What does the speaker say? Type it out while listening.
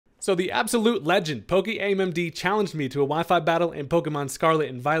So the absolute legend, Pokeaim MD, challenged me to a Wi-Fi battle in Pokemon Scarlet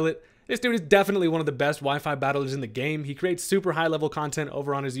and Violet. This dude is definitely one of the best Wi-Fi battlers in the game. He creates super high level content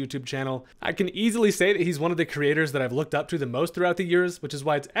over on his YouTube channel. I can easily say that he's one of the creators that I've looked up to the most throughout the years, which is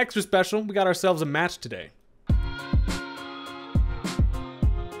why it's extra special. We got ourselves a match today.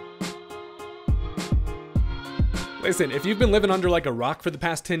 Listen, if you've been living under like a rock for the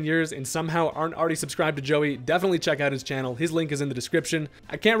past 10 years and somehow aren't already subscribed to Joey, definitely check out his channel. His link is in the description.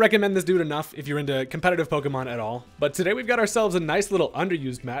 I can't recommend this dude enough if you're into competitive Pokemon at all. But today we've got ourselves a nice little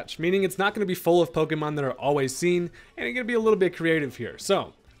underused match, meaning it's not going to be full of Pokemon that are always seen, and it's going to be a little bit creative here.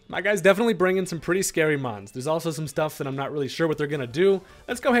 So, my guy's definitely bringing some pretty scary mons. There's also some stuff that I'm not really sure what they're going to do.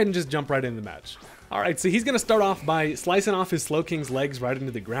 Let's go ahead and just jump right into the match. Alright, so he's going to start off by slicing off his Slowking's legs right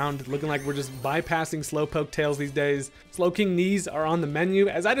into the ground, looking like we're just bypassing Slowpoke tails these days. Slowking knees are on the menu,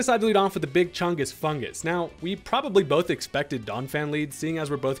 as I decide to lead off with the big Chungus Fungus. Now, we probably both expected Donphan lead, seeing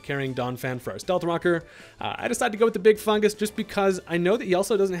as we're both carrying Donphan for our Stealth Rocker. I decided to go with the big Fungus just because I know that he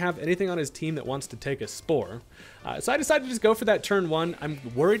also doesn't have anything on his team that wants to take a Spore. So I decided to just go for that turn one. I'm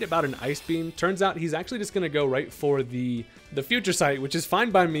worried about an Ice Beam. Turns out he's actually just going to go right for the Future Sight, which is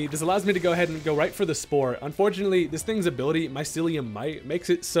fine by me. This allows me to go ahead and go right for the Spore. Unfortunately, this thing's ability, Mycelium Might, makes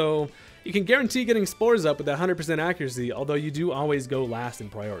it so you can guarantee getting Spores up with that 100% accuracy, although you do always go last in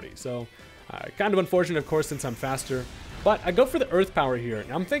priority. So kind of unfortunate, of course, since I'm faster. But I go for the Earth Power here.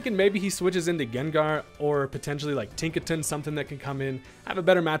 I'm thinking maybe he switches into Gengar or potentially like Tinkaton, something that can come in, have a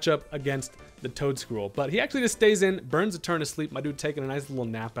better matchup against the Toedscruel. But he actually just stays in, burns a turn of sleep. My dude taking a nice little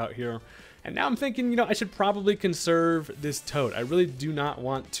nap out here. And now I'm thinking, you know, I should probably conserve this Toad. I really do not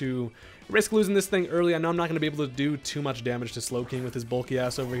want to risk losing this thing early. I know I'm not going to be able to do too much damage to Slowking with his bulky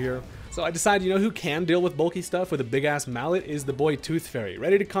ass over here. So I decided, you know, who can deal with bulky stuff with a big ass mallet is the boy Tooth Fairy.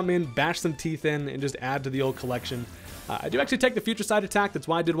 Ready to come in, bash some teeth in, and just add to the old collection. I do actually take the Future Sight attack. That's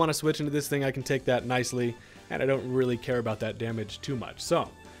why I did want to switch into this thing. I can take that nicely, and I don't really care about that damage too much. So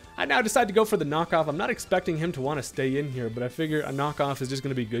I now decide to go for the knockoff. I'm not expecting him to want to stay in here, but I figure a knockoff is just going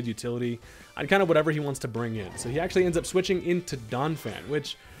to be good utility on kind of whatever he wants to bring in. So he actually ends up switching into Donphan,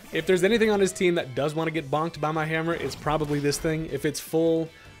 which if there's anything on his team that does want to get bonked by my hammer, it's probably this thing. If it's full,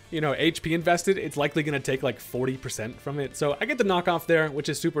 you know, HP invested, it's likely going to take like 40% from it. So I get the knockoff there, which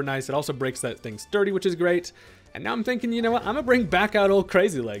is super nice. It also breaks that thing sturdy, which is great. And now I'm thinking, you know what, I'm going to bring back out old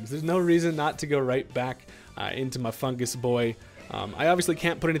Crazy Legs. There's no reason not to go right back into my Fungus boy. I obviously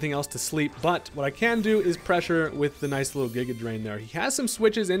can't put anything else to sleep, but what I can do is pressure with the nice little Giga Drain there. He has some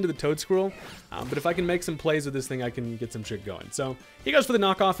switches into the Toedscruel, but if I can make some plays with this thing, I can get some shit going. So he goes for the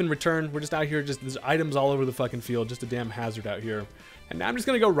knockoff in return. We're just out here, there's items all over the fucking field, just a damn hazard out here. And now I'm just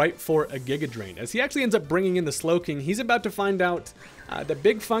going to go right for a Giga Drain. As he actually ends up bringing in the Slowking, he's about to find out that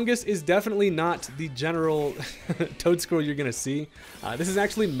Big Fungus is definitely not the general Toedscruel you're going to see. This is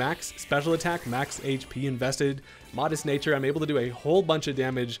actually max special attack, max HP invested, modest nature. I'm able to do a whole bunch of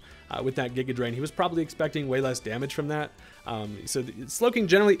damage with that Giga Drain. He was probably expecting way less damage from that. So Slowking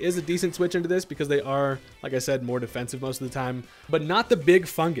generally is a decent switch into this because they are, like I said, more defensive most of the time, but not the Big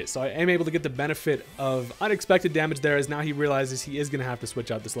Fungus. So I am able to get the benefit of unexpected damage there, as now he realizes he is going to have to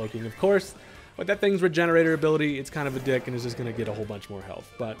switch out the Slowking. Of course, with that thing's regenerator ability, it's kind of a dick and is just going to get a whole bunch more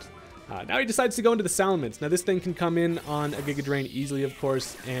health. But now he decides to go into the Salamence. Now this thing can come in on a Giga Drain easily, of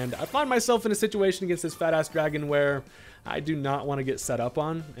course, and I find myself in a situation against this fat-ass dragon where I do not want to get set up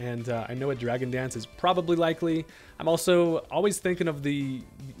on, and I know a Dragon Dance is probably likely. I'm also always thinking of the,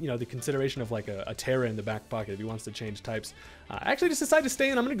 you know, the consideration of like a Terra in the back pocket if he wants to change types. I actually just decided to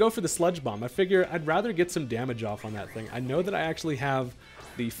stay in. I'm going to go for the Sludge Bomb. I figure I'd rather get some damage off on that thing. I know that I actually have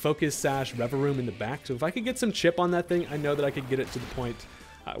the Focus Sash Reverum in the back, so if I could get some chip on that thing, I know that I could get it to the point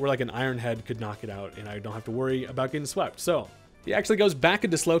where like an Iron Head could knock it out, and I don't have to worry about getting swept. So he actually goes back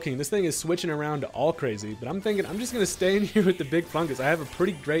into Slowking. This thing is switching around all crazy, but I'm thinking I'm just going to stay in here with the Big Fungus. I have a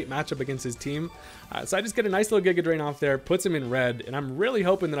pretty great matchup against his team. So I just get a nice little Giga Drain off there, puts him in red, and I'm really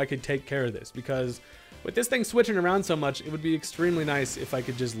hoping that I could take care of this, because with this thing switching around so much, it would be extremely nice if I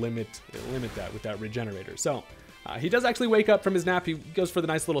could just limit that with that regenerator. So he does actually wake up from his nap. He goes for the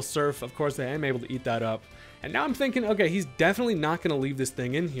nice little Surf. Of course, I am able to eat that up. And now I'm thinking, okay, he's definitely not going to leave this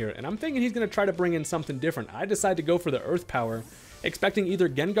thing in here. And I'm thinking he's going to try to bring in something different. I decide to go for the Earth Power, expecting either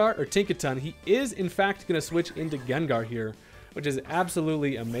Gengar or Tinkaton. He is, in fact, going to switch into Gengar here, which is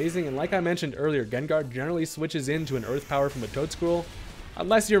absolutely amazing. And like I mentioned earlier, Gengar generally switches into an Earth Power from a Toedscruel,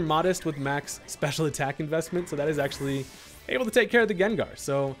 unless you're modest with max special attack investment. So that is actually able to take care of the Gengar.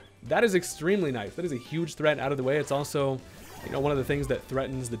 So that is extremely nice. That is a huge threat out of the way. It's also, you know, one of the things that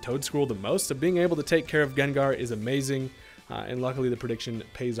threatens the Toedscruel the most. So being able to take care of Gengar is amazing. And luckily the prediction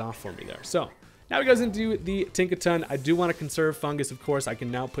pays off for me there. So Now he goes into the Tinkaton. I do want to conserve fungus, of course. I can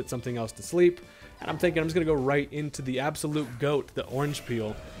now put something else to sleep. And I'm thinking I'm just going to go right into the absolute GOAT, the Orange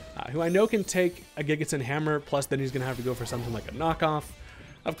Peel, who I know can take a Gigaton Hammer, plus then he's going to have to go for something like a knockoff.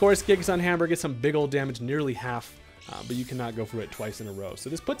 Of course, Gigaton Hammer gets some big old damage, nearly half, but you cannot go for it twice in a row. So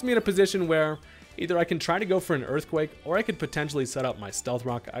this puts me in a position where either I can try to go for an Earthquake, or I could potentially set up my Stealth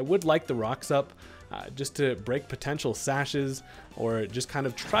Rock. I would like the rocks up, just to break potential sashes, or just kind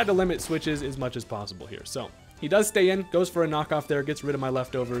of try to limit switches as much as possible here. So he does stay in, goes for a knockoff there, gets rid of my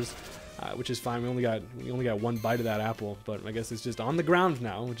leftovers, which is fine. We only got one bite of that apple, but I guess it's just on the ground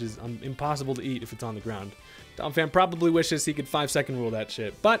now, which is impossible to eat if it's on the ground. Donphan probably wishes he could 5-second rule that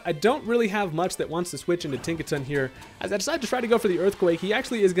shit, but I don't really have much that wants to switch into Tinkaton here. As I decide to try to go for the Earthquake, he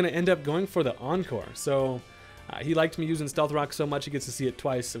actually is going to end up going for the Encore. So he liked me using Stealth Rock so much he gets to see it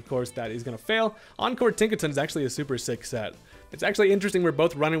twice. Of course, that is going to fail. Encore Tinkaton is actually a super sick set. It's actually interesting we're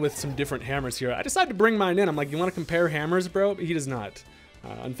both running with some different hammers here. I decided to bring mine in. I'm like, you want to compare hammers, bro? But he does not.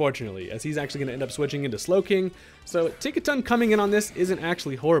 Unfortunately, as he's actually going to end up switching into Slowking. So Tinkaton coming in on this isn't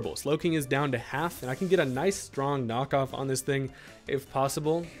actually horrible. Slowking is down to half, and I can get a nice strong knockoff on this thing if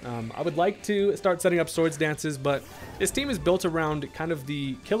possible. I would like to start setting up Swords Dances, but this team is built around kind of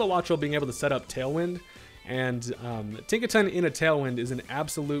the Kilowattrel being able to set up Tailwind, and Tinkaton in a Tailwind is an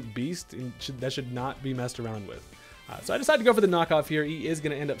absolute beast and that should not be messed around with. So I decided to go for the knockoff here. He is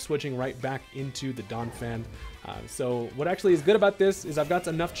going to end up switching right back into the Donphan. So what actually is good about this is I've got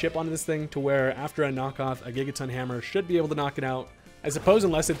enough chip on this thing to where after a knockoff, a Gigaton Hammer should be able to knock it out. I suppose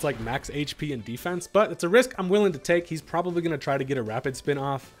unless it's like max HP and defense, but it's a risk I'm willing to take. He's probably going to try to get a Rapid Spin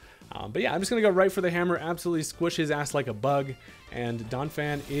off. But yeah, I'm just going to go right for the hammer, absolutely squish his ass like a bug, and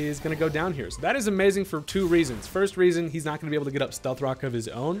Donphan is going to go down here. So that is amazing for two reasons. First reason, he's not going to be able to get up Stealth Rock of his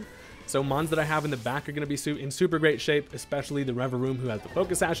own. So mons that I have in the back are going to be in super great shape, especially the Reveroom who has the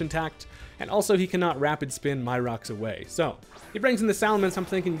Pokesash intact, and also he cannot Rapid Spin my rocks away. So he brings in the Salamence. I'm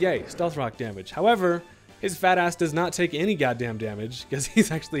thinking, yay, Stealth Rock damage. However, his fat ass does not take any goddamn damage because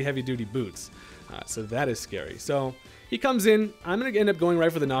he's actually heavy duty boots. So that is scary. So he comes in. I'm going to end up going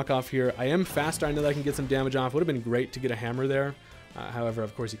right for the knockoff here. I am faster. I know that I can get some damage off. Would have been great to get a hammer there. However,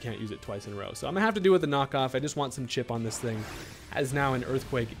 of course, you can't use it twice in a row. So I'm going to have to do with the knockoff. I just want some chip on this thing, as now an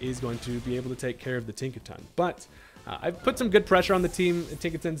Earthquake is going to be able to take care of the Tinkaton. But I've put some good pressure on the team.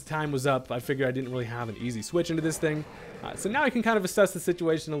 Tinkaton's time was up. I figured I didn't really have an easy switch into this thing. So now I can kind of assess the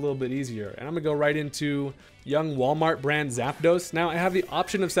situation a little bit easier. And I'm going to go right into young Walmart brand Zapdos. Now I have the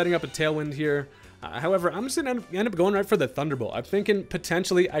option of setting up a Tailwind here. However, I'm just going to end up going right for the Thunderbolt. I'm thinking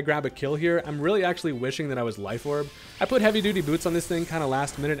potentially I grab a kill here. I'm really actually wishing that I was Life Orb. I put heavy duty boots on this thing kind of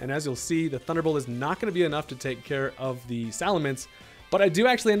last minute, and as you'll see, the Thunderbolt is not going to be enough to take care of the Salamence, but I do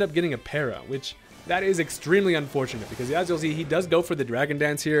actually end up getting a Para, which that is extremely unfortunate because as you'll see, he does go for the Dragon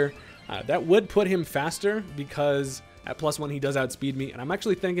Dance here. That would put him faster because at +1 he does outspeed me, and I'm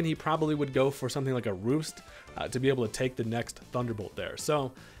actually thinking he probably would go for something like a Roost to be able to take the next Thunderbolt there.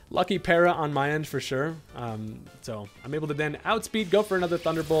 So lucky Para on my end for sure. So I'm able to then outspeed, go for another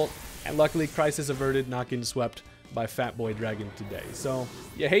Thunderbolt, and luckily crisis averted, not getting swept by Fat Boy Dragon today. So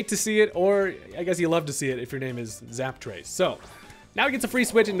you hate to see it, or I guess you love to see it if your name is Zaptrace. So now he gets a free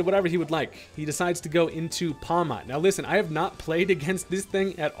switch into whatever he would like. He decides to go into Palmot. Now listen, I have not played against this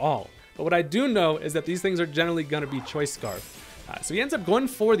thing at all, but what I do know is that these things are generally going to be Choice Scarf. So he ends up going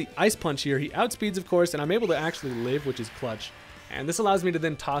for the Ice Punch here. He outspeeds, of course, and I'm able to actually live, which is clutch. And this allows me to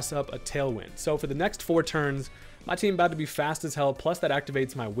then toss up a Tailwind. So for the next 4 turns, my team about to be fast as hell, plus that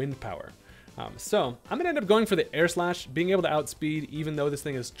activates my Wind Power. So I'm going to end up going for the Air Slash, being able to outspeed, even though this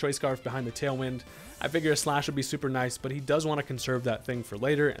thing is Choice Scarf behind the Tailwind. I figure a Slash would be super nice, but he does want to conserve that thing for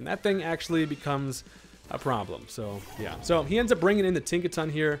later, and that thing actually becomes a problem. So yeah, so he ends up bringing in the Tinkaton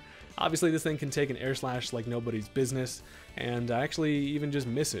here. Obviously, this thing can take an Air Slash like nobody's business, and I actually even just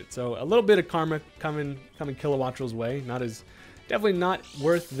miss it. So a little bit of karma coming Kilowattrel's way. Definitely not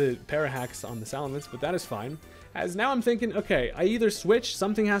worth the Parahacks on the Salamence, but that is fine. As now I'm thinking, okay, I either switch,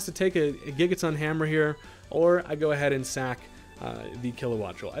 something has to take a Gigaton Hammer here, or I go ahead and sack the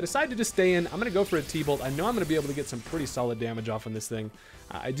Kilowattrel. I decided to just stay in. I'm going to go for a T-Bolt. I know I'm going to be able to get some pretty solid damage off on this thing.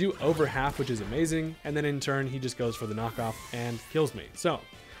 I do over half, which is amazing, and then in turn, he just goes for the knockoff and kills me. So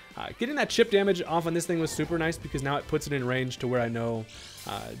getting that chip damage off on this thing was super nice because now it puts it in range to where I know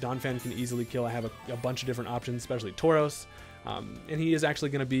Donphan can easily kill. I have a bunch of different options, especially Tauros. And he is actually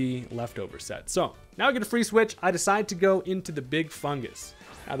going to be leftover set. So now I get a free switch. I decide to go into the Big Fungus.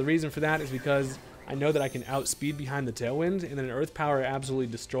 Now the reason for that is because I know that I can outspeed behind the Tailwind, and then an Earth Power absolutely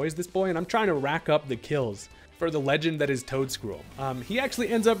destroys this boy, and I'm trying to rack up the kills for the legend that is Toedscruel. He actually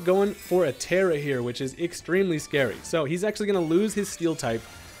ends up going for a Terra here, which is extremely scary. So he's actually going to lose his Steel type,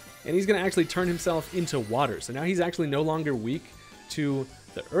 and he's going to actually turn himself into water. So now he's actually no longer weak to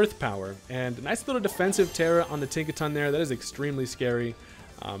the earth power, and a nice little defensive Terra on the Tinkaton there. That is extremely scary.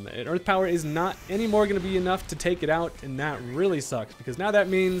 And earth power is not anymore going to be enough to take it out, and that really sucks, because now that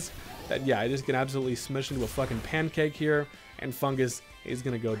means that, yeah, I just get absolutely smushed into a fucking pancake here, and Fungus is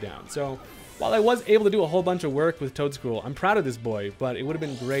going to go down. So while I was able to do a whole bunch of work with Toedscruel, I'm proud of this boy, but it would have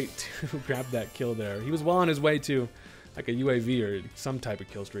been great to grab that kill there. He was well on his way to like a UAV or some type of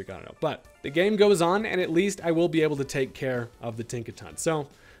kill streak, I don't know. But the game goes on, and at least I will be able to take care of the Tinkaton. So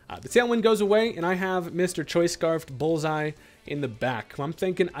the Tailwind goes away, and I have Mr. Choice Scarfed Bullseye in the back. I'm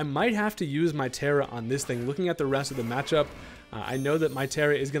thinking I might have to use my Terra on this thing. Looking at the rest of the matchup, I know that my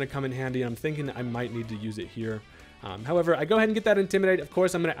Terra is going to come in handy, and I'm thinking I might need to use it here. However, I go ahead and get that Intimidate. Of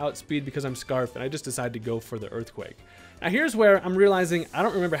course, I'm going to outspeed because I'm Scarf, and I just decide to go for the Earthquake. Now, here's where I'm realizing I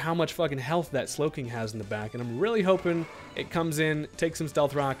don't remember how much fucking health that Slowking has in the back, and I'm really hoping it comes in, takes some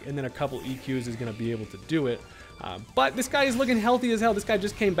Stealth Rock, and then a couple EQs is going to be able to do it. But this guy is looking healthy as hell. This guy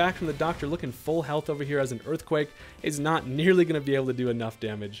just came back from the doctor looking full health over here, as an Earthquake is not nearly going to be able to do enough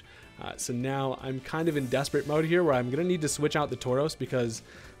damage. So now I'm kind of in desperate mode here, where I'm going to need to switch out the Tauros, because,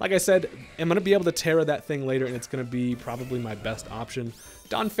 like I said, I'm going to be able to Terra that thing later, and it's going to be probably my best option.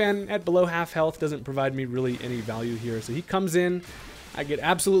 Donphan at below half health doesn't provide me really any value here, so he comes in. I get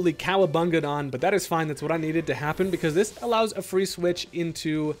absolutely cowabunged on, but that is fine. That's what I needed to happen, because this allows a free switch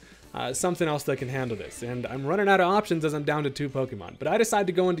into something else that can handle this. And I'm running out of options as I'm down to 2 Pokemon, but I decide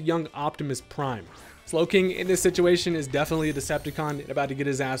to go into young Optimus Prime. Slowking in this situation is definitely a Decepticon about to get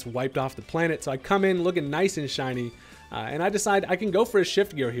his ass wiped off the planet, so I come in looking nice and shiny, and I decide I can go for a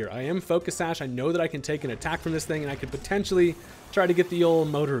Shift Gear here. I am Focus Sash. I know that I can take an attack from this thing, and I could potentially try to get the old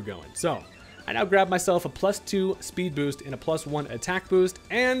motor going. So I now grab myself a +2 speed boost and a +1 attack boost,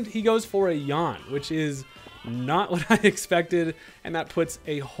 and he goes for a Yawn, which is not what I expected, and that puts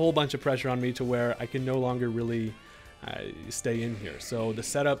a whole bunch of pressure on me to where I can no longer really stay in here. So the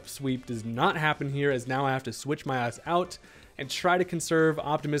setup sweep does not happen here, as now I have to switch my ass out and try to conserve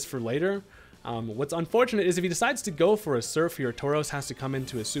Optimus for later. What's unfortunate is if he decides to go for a Surf here, Tauros has to come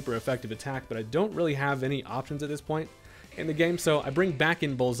into a super effective attack, but I don't really have any options at this point in the game, so I bring back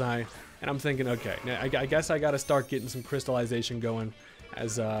in Bullseye, and I'm thinking, okay, I guess I gotta start getting some crystallization going,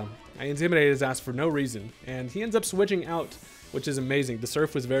 as I intimidate his ass for no reason, and he ends up switching out, which is amazing. The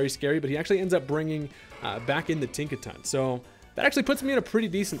Surf was very scary, but he actually ends up bringing back in the Tinkaton. So that actually puts me in a pretty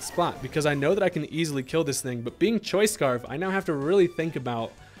decent spot, because I know that I can easily kill this thing, but being Choice Scarf, I now have to really think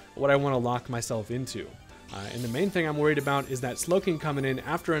about what I want to lock myself into. And the main thing I'm worried about is that Slowking coming in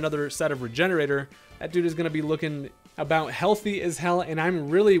after another set of Regenerator. That dude is going to be looking about healthy as hell, and I'm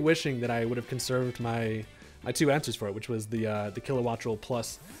really wishing that I would have conserved my 2 answers for it, which was the Kilowattrel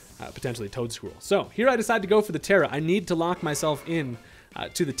plus potentially Toedscruel. So here I decide to go for the Terra. I need to lock myself in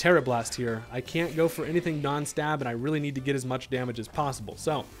to the Terra Blast here. I can't go for anything non-stab, and I really need to get as much damage as possible.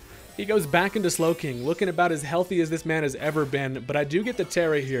 So he goes back into Slowking, looking about as healthy as this man has ever been, but I do get the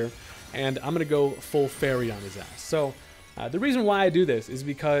Terra here, and I'm going to go full Fairy on his ass. So the reason why I do this is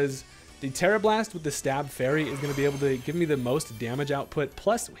because the Terra Blast with the Stab Fairy is going to be able to give me the most damage output,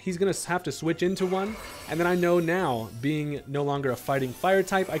 plus he's going to have to switch into one, and then I know now, being no longer a fighting fire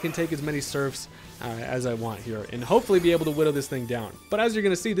type, I can take as many Surfs as I want here, and hopefully be able to whittle this thing down. But as you're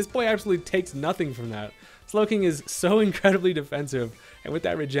going to see, this boy absolutely takes nothing from that. Slowking is so incredibly defensive, and with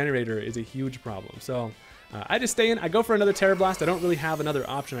that Regenerator is a huge problem. So I just stay in, I go for another Terra Blast. I don't really have another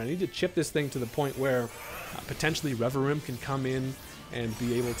option. I need to chip this thing to the point where potentially Reverum can come in and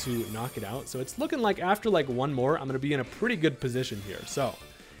be able to knock it out. So it's looking like after like one more, I'm going to be in a pretty good position here. So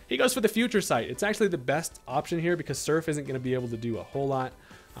he goes for the Future Sight. It's actually the best option here, because Surf isn't going to be able to do a whole lot.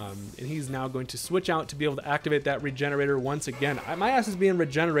 And he's now going to switch out to be able to activate that Regenerator once again. My ass is being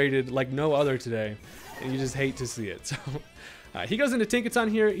regenerated like no other today, and you just hate to see it. So he goes into Tinkaton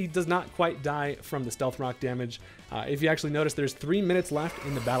here. He does not quite die from the Stealth Rock damage. If you actually notice, there's 3 minutes left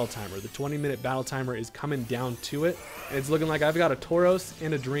in the battle timer. The 20-minute battle timer is coming down to it, and it's looking like I've got a Tauros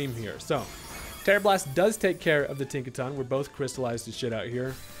and a Dream here. So Terra Blast does take care of the Tinkaton. We're both crystallized to shit out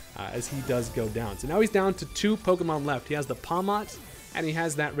here, as he does go down. So now he's down to 2 Pokemon left. He has the Pawmot, and he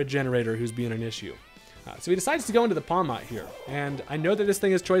has that Regenerator who's being an issue. So he decides to go into the Pawmot here, and I know that this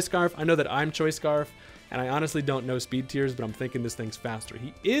thing is Choice Scarf. I know that I'm Choice Scarf, and I honestly don't know speed tiers, but I'm thinking this thing's faster.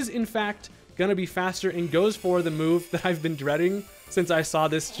 He is, in fact, gonna be faster, and goes for the move that I've been dreading since I saw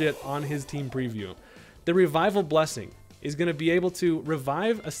this shit on his team preview. The Revival Blessing is gonna be able to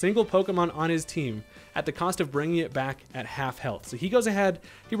revive a single Pokemon on his team at the cost of bringing it back at half health. So he goes ahead,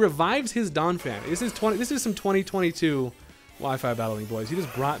 he revives his Donphan. This is some 2022 Wi-Fi battling, boys. He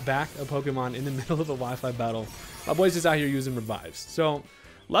just brought back a Pokemon in the middle of a Wi-Fi battle. My boy's just out here using revives. So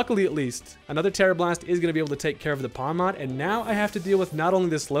Luckily, at least, another Terra Blast is going to be able to take care of the Pawmot, and now I have to deal with not only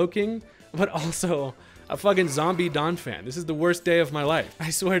the Slowking, but also a fucking zombie Donphan. This is the worst day of my life. I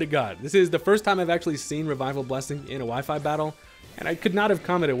swear to God. This is the first time I've actually seen Revival Blessing in a Wi-Fi battle, and I could not have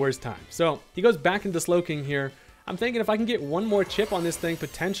come at a worse time. So he goes back into Slowking here. I'm thinking if I can get one more chip on this thing,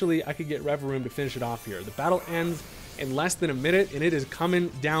 potentially I could get Reverum to finish it off here. The battle ends in less than a minute, and it is coming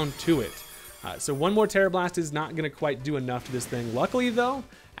down to it. So one more Terra Blast is not going to quite do enough to this thing. Luckily, though,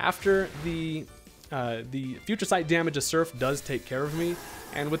 after the Future Sight damage, a Surf does take care of me.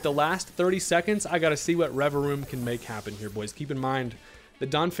 And with the last 30 seconds, I got to see what Reverum can make happen here, boys. Keep in mind, the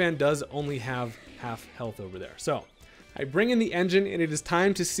Donphan does only have half health over there. So I bring in the engine, and it is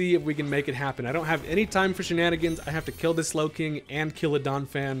time to see if we can make it happen. I don't have any time for shenanigans. I have to kill this Slowking and kill a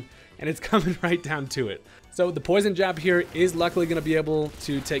Donphan, and it's coming right down to it. So the Poison Jab here is luckily going to be able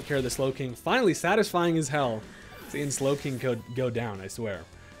to take care of the Slowking. Finally, satisfying as hell seeing Slowking go down, I swear.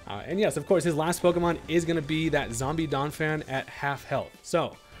 And yes, of course, his last Pokemon is going to be that zombie Donphan at half health.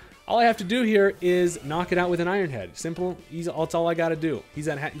 So all I have to do here is knock it out with an Iron Head. Simple, easy, that's all I got to do. He's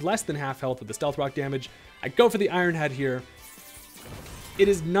at less than half health with the Stealth Rock damage. I go for the Iron Head here. It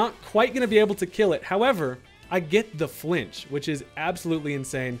is not quite going to be able to kill it. However, I get the flinch, which is absolutely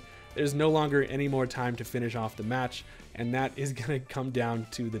insane. There's no longer any more time to finish off the match, and that is going to come down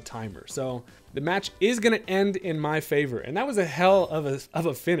to the timer. So the match is going to end in my favor, and that was a hell of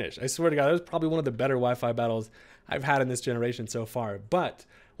a finish. I swear to God, that was probably one of the better Wi-Fi battles I've had in this generation so far. But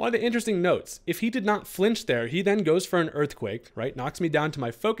one of the interesting notes, if he did not flinch there, he then goes for an Earthquake, right? Knocks me down to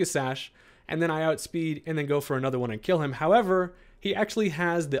my Focus Sash, and then I outspeed and then go for another one and kill him. However, he actually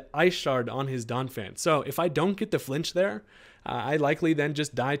has the Ice Shard on his Donphan. So if I don't get the flinch there, I likely then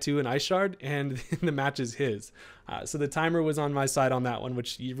just die to an Ice Shard, and the match is his. So the timer was on my side on that one,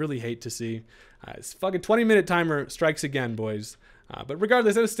 which you really hate to see. It's fucking 20-minute timer strikes again, boys. But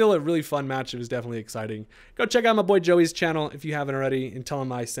regardless, it was still a really fun match. It was definitely exciting. Go check out my boy Joey's channel if you haven't already, and tell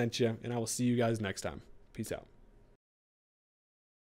him I sent you, and I will see you guys next time. Peace out.